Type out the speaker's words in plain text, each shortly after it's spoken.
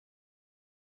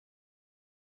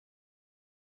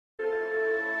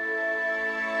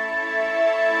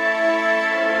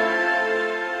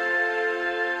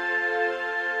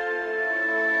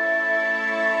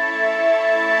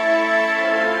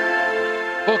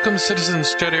Welcome,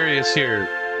 citizens. Chat Arias here.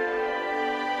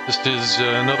 This is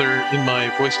another in my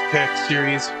VoiceAttack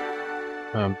series.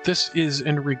 This is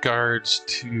in regards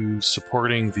to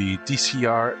supporting the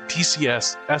DCS-SRS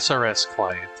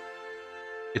client.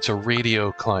 It's a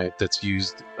radio client that's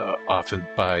used often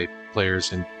by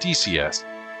players in DCS.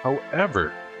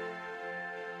 However,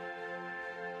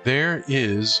 there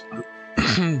is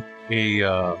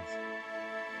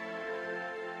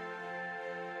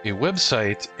a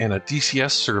website and a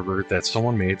DCS server that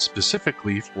someone made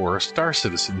specifically for Star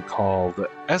Citizen called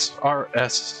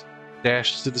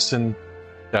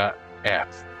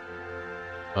SRS-Citizen.app.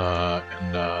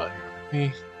 Let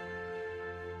me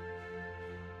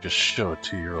just show it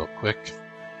to you real quick.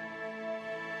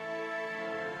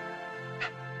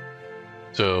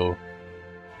 So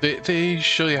they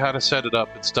show you how to set it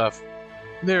up and stuff.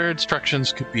 Their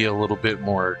instructions could be a little bit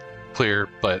more clear,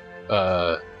 but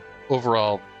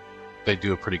overall, they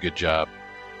do a pretty good job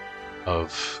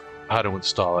of how to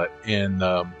install it. And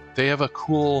they have a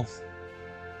cool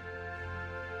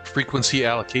frequency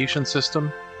allocation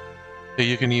system that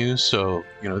you can use. So,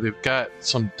 you know, they've got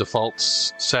some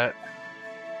defaults set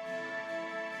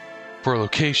for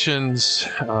locations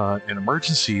and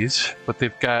emergencies, but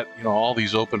they've got, you know, all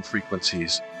these open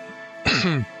frequencies.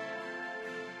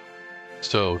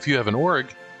 So if you have an org,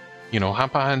 you know,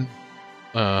 hop onto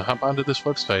this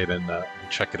website and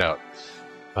check it out.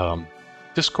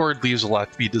 Discord leaves a lot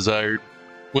to be desired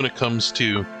when it comes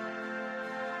to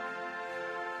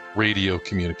radio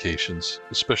communications,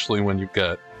 especially when you've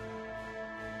got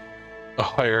a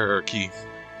hierarchy.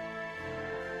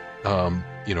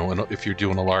 You know, if you're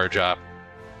doing a large op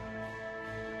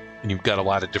and you've got a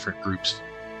lot of different groups,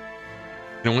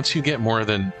 you know, once you get more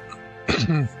than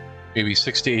maybe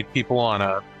 6 to 8 people on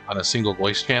a single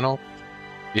voice channel,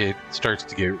 it starts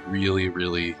to get really,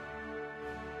 really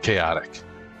chaotic,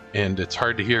 and it's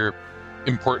hard to hear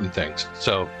important things.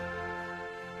 So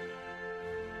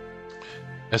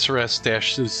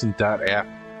SRS-Citizen.app,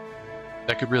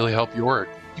 that could really help your org.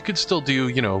 You could still do,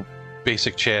 you know,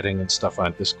 basic chatting and stuff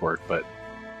on Discord, but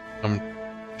I'm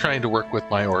trying to work with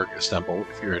my org assemble.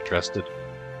 If you're interested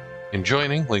in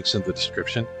joining, links in the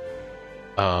description.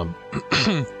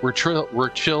 We're chill,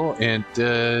 and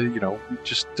you know, we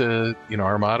just you know,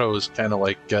 our motto is kind of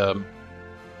like you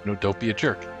know, don't be a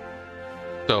jerk.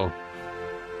 So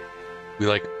we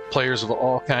like players of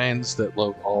all kinds that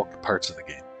love all parts of the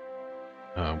game.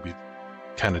 We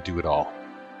kind of do it all.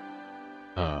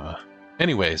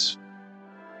 Anyways,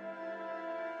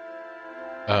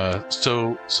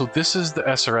 so this is the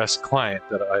SRS client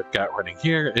that I've got running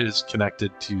here. It is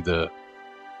connected to the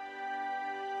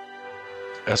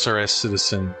SRS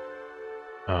Citizen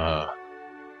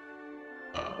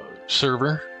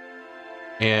server,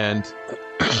 and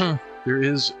there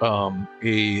is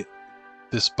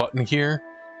this button here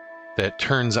that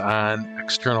turns on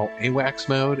external AWACS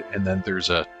mode, and then there's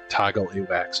a toggle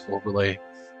AWACS overlay.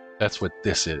 That's what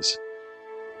this is.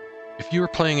 If you were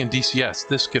playing in DCS,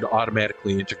 this could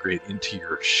automatically integrate into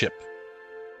your ship,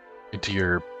 into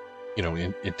your, you know,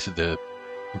 into the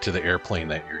airplane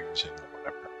that you're using.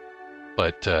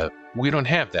 But we don't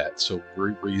have that, so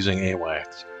we're using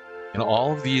AWACS. And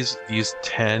all of these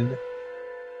 10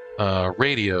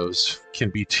 radios can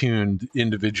be tuned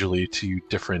individually to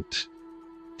different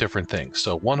things.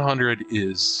 So 100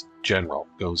 is general,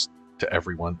 goes to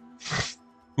everyone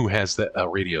who has that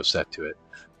radio set to it.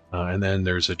 And then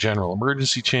there's a general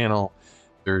emergency channel.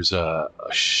 There's a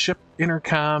ship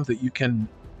intercom that you can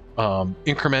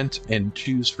increment and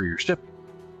choose for your ship.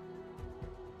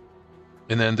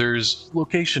 And then there's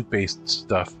location-based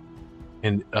stuff,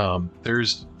 and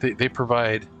they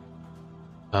provide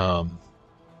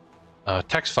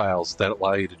text files that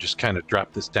allow you to just kind of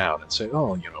drop this down and say,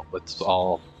 oh, you know,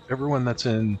 everyone that's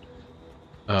in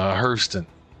Hurston,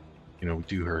 you know, we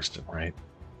do Hurston, right?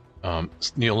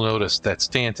 You'll notice that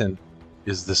Stanton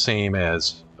is the same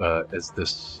as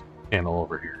this channel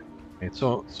over here. Right?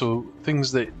 So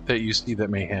things that you see that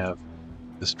may have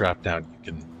this drop down,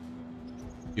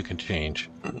 you can change.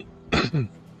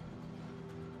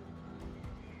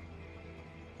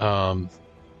 What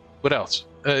else?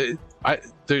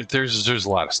 There's a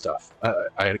lot of stuff.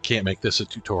 I can't make this a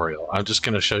tutorial. I'm just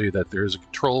going to show you that there's a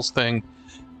controls thing,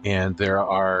 and there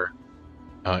are,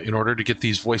 in order to get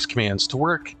these voice commands to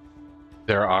work,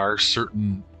 there are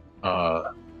certain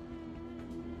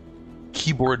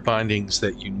keyboard bindings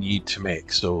that you need to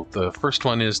make. So the first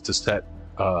one is to set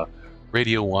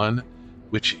radio 1,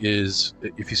 which is,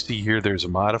 if you see here, there's a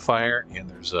modifier and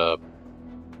there's a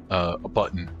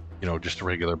button, you know, just a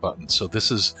regular button. So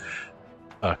this is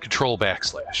Control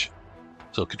 /.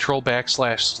 So Control /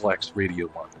 selects radio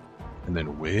 1. And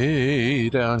then way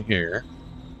down here,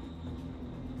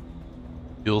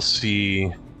 you'll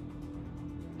see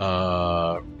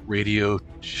radio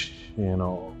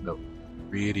channel, no,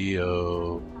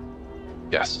 radio,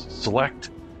 yes, select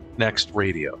next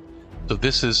radio. So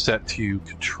this is set to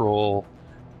control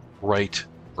right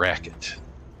bracket.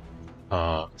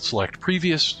 Select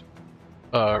previous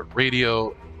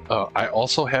radio. I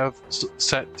also have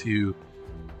set to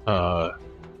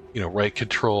right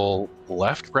control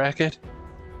left bracket,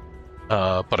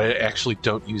 but I actually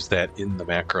don't use that in the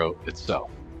macro itself.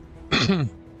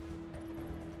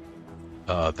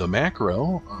 The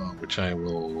macro, which I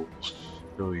will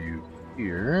show you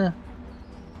here,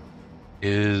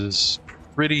 is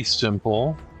pretty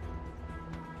simple.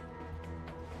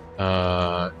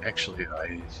 Actually,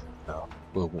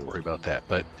 we won't worry about that,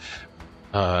 but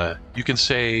you can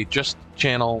say just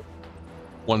channel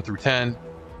 1 through 10.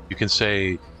 You can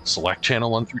say select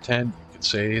channel 1 through 10. You can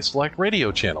say select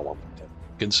radio channel 1 through 10.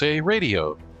 You can say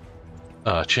radio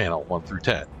channel 1 through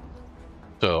 10.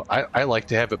 So I like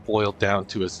to have it boiled down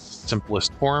to its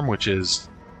simplest form, which is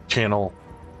channel,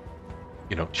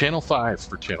 channel 5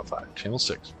 for channel 5, channel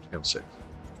 6 for channel 6.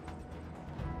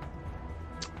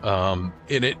 And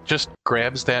it just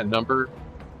grabs that number.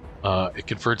 It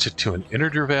converts it to an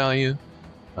integer value.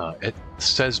 It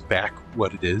says back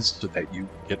what it is so that you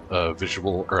get a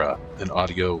visual or an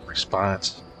audio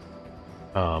response.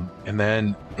 And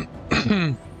then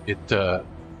it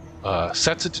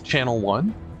sets it to channel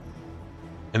 1.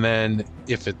 And then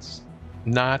if it's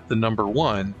not the number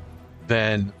 1,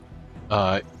 then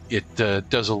it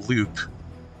does a loop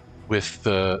with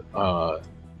the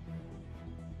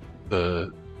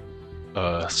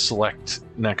select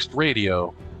next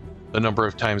radio the number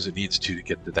of times it needs to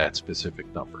get to that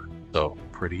specific number. So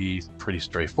pretty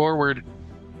straightforward.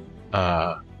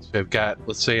 So I've got,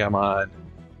 let's say I'm on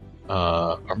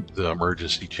the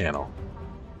emergency channel,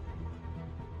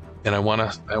 and I want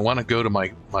to go to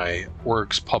my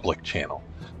org's public channel,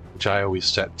 which I always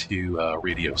set to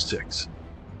radio 6.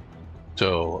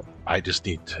 So I just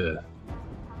need to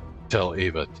tell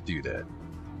Ava to do that.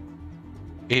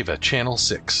 Ava, channel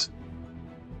 6.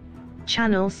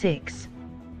 Channel 6.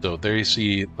 So there you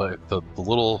see the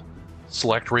little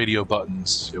select radio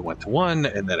buttons. It went to 1,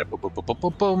 and then it boom, boom, boom, boom,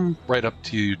 boom, boom, right up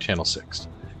to channel 6.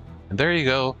 And there you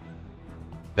go.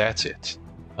 That's it.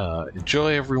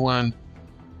 Enjoy, everyone.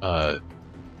 Go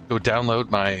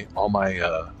download all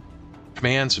my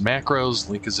commands and macros.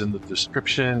 Link is in the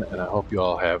description, and I hope you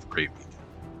all have a great weekend.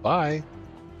 Bye.